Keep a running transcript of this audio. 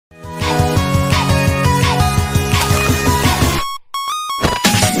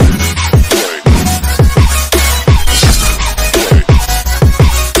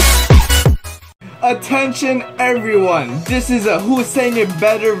Attention everyone, this is a Who's Saying It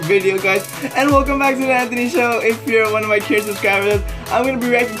Better video, guys, and welcome back to the Anthony Show. If you're one of my tier subscribers, I'm going to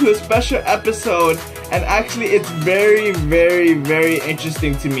be reacting to a special episode, and actually it's very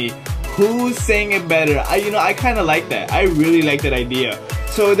interesting to me. Who's saying it better? I kind of like that. I really like that idea.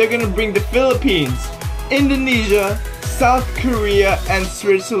 So they're going to bring the Philippines, Indonesia, South Korea, and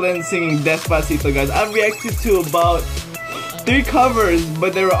Switzerland singing Despacito, guys. I've reacted to about 3 covers,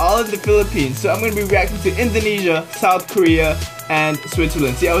 but they were all in the Philippines. So I'm going to be reacting to Indonesia, South Korea, and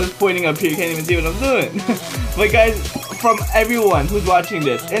Switzerland. See, I was just pointing up here, you can't even see what I'm doing. But guys, from everyone who's watching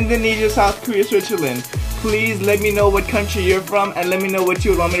this, Indonesia, South Korea, Switzerland, please let me know what country you're from and let me know what you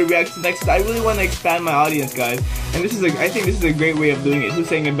would want me to react to next. I really want to expand my audience, guys. And I think this is a great way of doing it. Who's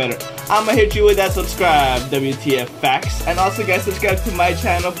saying it better? I'ma hit you with that subscribe, WTF facts. And also, guys, subscribe to my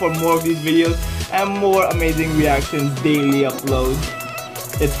channel for more of these videos and more amazing reactions, daily uploads.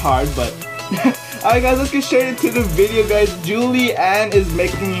 It's hard, but alright guys, let's get straight into the video, guys. Julianne is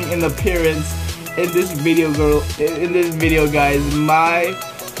making an appearance in this video, guys. My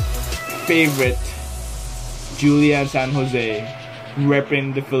favorite, Julianne San Jose,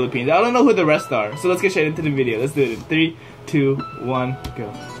 repping the Philippines. I don't know who the rest are, so let's get straight into the video. Let's do it in 3, 2, 1, go.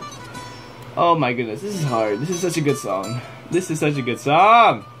 Oh my goodness, this is hard. This is such a good song. This is such a good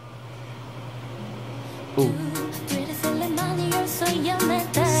song. Ooh.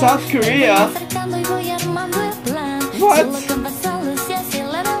 South Korea? What?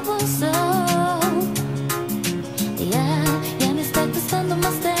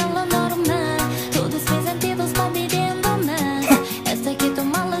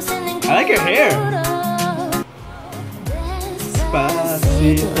 I like your hair.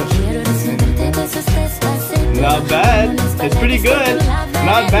 Not bad. It's pretty good.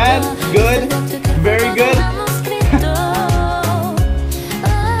 Not bad. Good. Very good.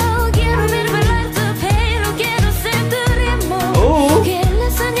 Oh.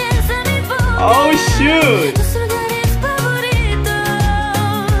 Oh shoot.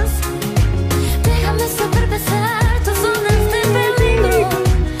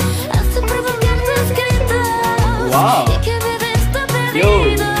 Wow. Yo.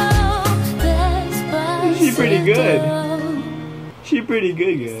 She pretty good. She pretty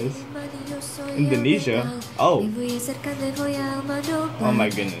good, guys. Indonesia? Oh. Oh my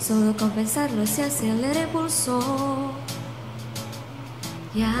goodness.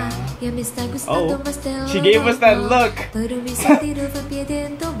 Oh. She gave us that look. The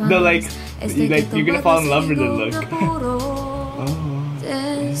like you're gonna fall in love with the look.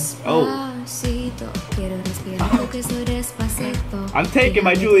 Oh. I'm taking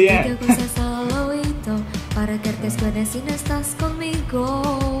my Julianne.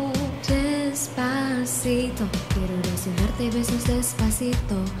 Despacito, quiero desnudarte besos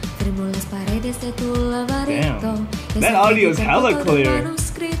despacito. Firmo las paredes de tu laberinto. Damn. That audio is hella clear.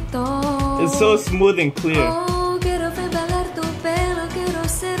 It's so smooth and clear. Oh, quiero revelar tu pelo, quiero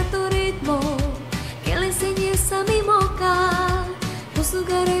ser tu ritmo. Que le enseñes a mi boca tus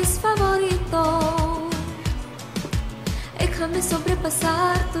lugares favoritos. Déjame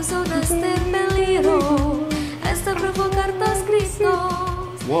sobrepasar tus zonas de peligro hasta provocar tus gritos.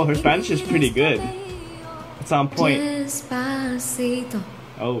 Whoa, her Spanish is pretty good. It's on point.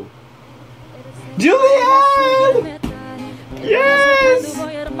 Oh. Julianne! Yes!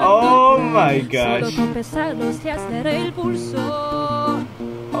 Oh my gosh.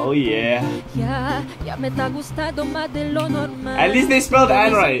 Oh yeah. At least they spelled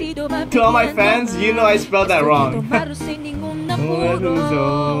Anne right. To all my fans, you know I spelled that wrong.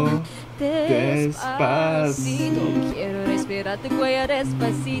 Despacito. Quiero respirarte cuello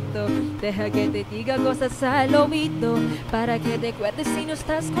despacito. Deja que te diga cosas al oído para que recuerdes si no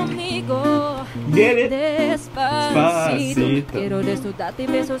estás conmigo. Get it? Despacito. Quiero desnudarte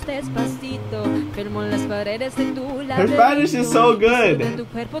besos despacito. Firmo las paredes de tu laberinto. Her Spanish is so good. Tu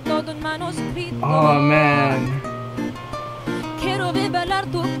cuerpo todo en manuscrito. Oh man. Quiero revelar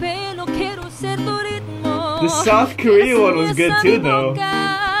tu pelo. Quiero ser tu ritmo. The South Korea one was good too, though.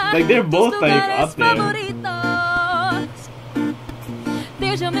 Like they're both like up there.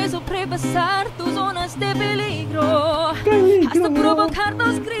 Déjame sobrepasar tus zonas de peligro hasta provocar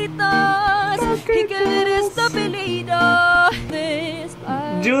tus gritos y que eres tu apellido.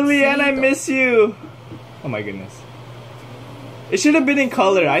 Julianne, I miss you. Oh my goodness. It should have been in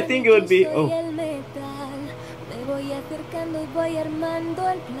color. I think it would be. Oh. Voy armando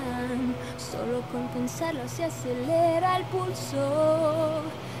el plan, solo con pensarlo se acelera el pulso.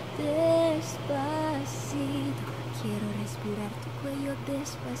 Despacito, quiero respirar tu cuello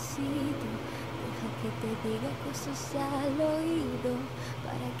despacito. Deja que te diga cosas al oído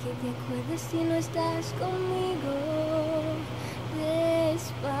para que te acuerdas si no estás conmigo.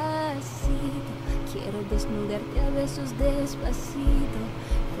 Despacito, quiero desnudarte a besos despacito.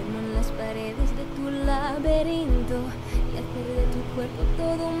 Forman las paredes de tu laberinto y hacer de tu cuerpo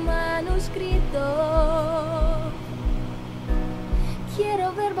todo un manuscrito.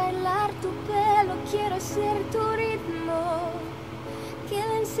 Quiero ver bailar tu pelo, quiero ser tu ritmo. Que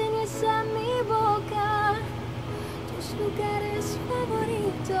le enseñes a mi boca tus lugares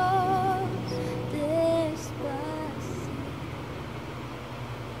favoritos. Despacito.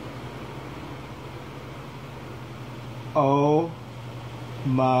 Oh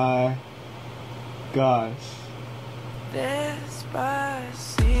my gosh. Despacito.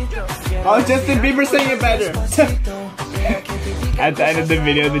 Oh, Justin Bieber sang it better. At the end of the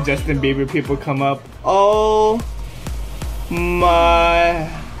video, the Justin Bieber people come up. Oh my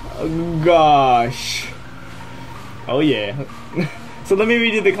gosh. Oh yeah. So let me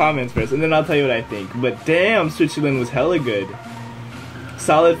read you the comments first and then I'll tell you what I think. But damn, Switzerland was hella good.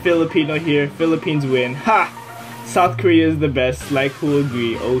 Solid Filipino here. Philippines win. Ha! South Korea is the best. Like who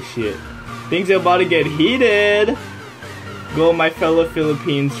agree? Oh shit. Things are about to get heated. Go my fellow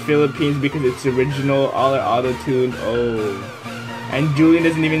Philippines. Philippines because it's original. All are auto-tuned. Oh. And Julian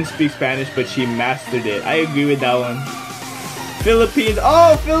doesn't even speak Spanish, but she mastered it. I agree with that one. Philippines.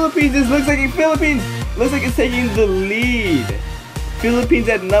 Oh, Philippines. This looks like Philippines. Looks like it's taking the lead. Philippines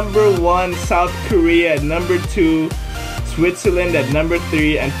at number 1. South Korea at number 2. Switzerland at number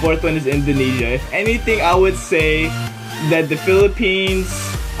 3. And 4th one is Indonesia. If anything, I would say that the Philippines,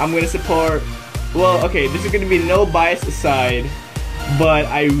 I'm going to support. Well, okay, this is going to be no bias aside. But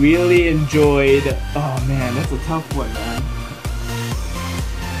I really enjoyed. Oh man, that's a tough one, man.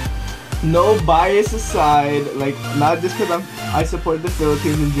 No bias aside, like not just because I support the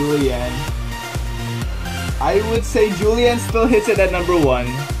Philippines and Julian. I would say Julian still hits it at number 1,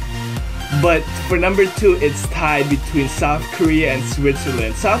 but for number 2, it's tied between South Korea and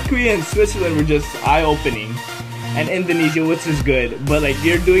Switzerland. South Korea and Switzerland were just eye-opening, and Indonesia, which is good. But like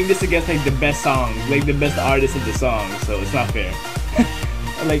you're doing this against like the best songs, like the best artists of the song, so it's not fair.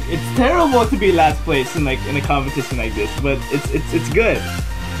 Like it's terrible to be last place in like in a competition like this, but it's good.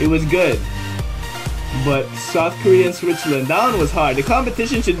 It was good. But South Korea and Switzerland, that one was hard. The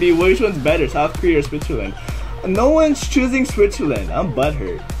competition should be which one's better, South Korea or Switzerland. No one's choosing Switzerland. I'm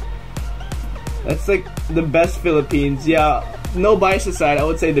butthurt. That's like the best Philippines. Yeah, no bias aside, I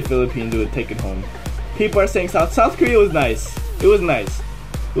would say the Philippines would take it home. People are saying South Korea was nice. It was nice.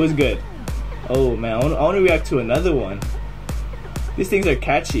 It was good. Oh man, I want to react to another one. These things are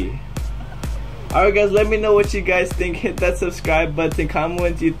catchy. Alright guys, let me know what you guys think. Hit that subscribe button, comment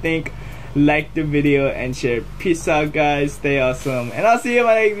what you think, like the video, and share. Peace out guys, stay awesome, and I'll see you in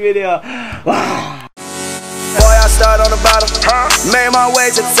my next video. Wow. Boy, I start on the bottom, made my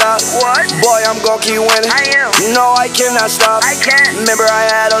way to the top. What? Boy, I'm gon' keep winning. I am. No, I cannot stop. I can't. Remember I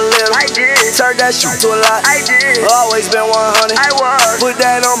had a little. I did. Turned that shit to a lot. I did. Always been 100. I was. Put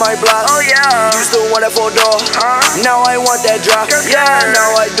that on my block. Oh yeah. Used to want that 4-door. Now I want that drop. Yeah.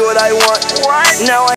 Now I do what I want. What? Now I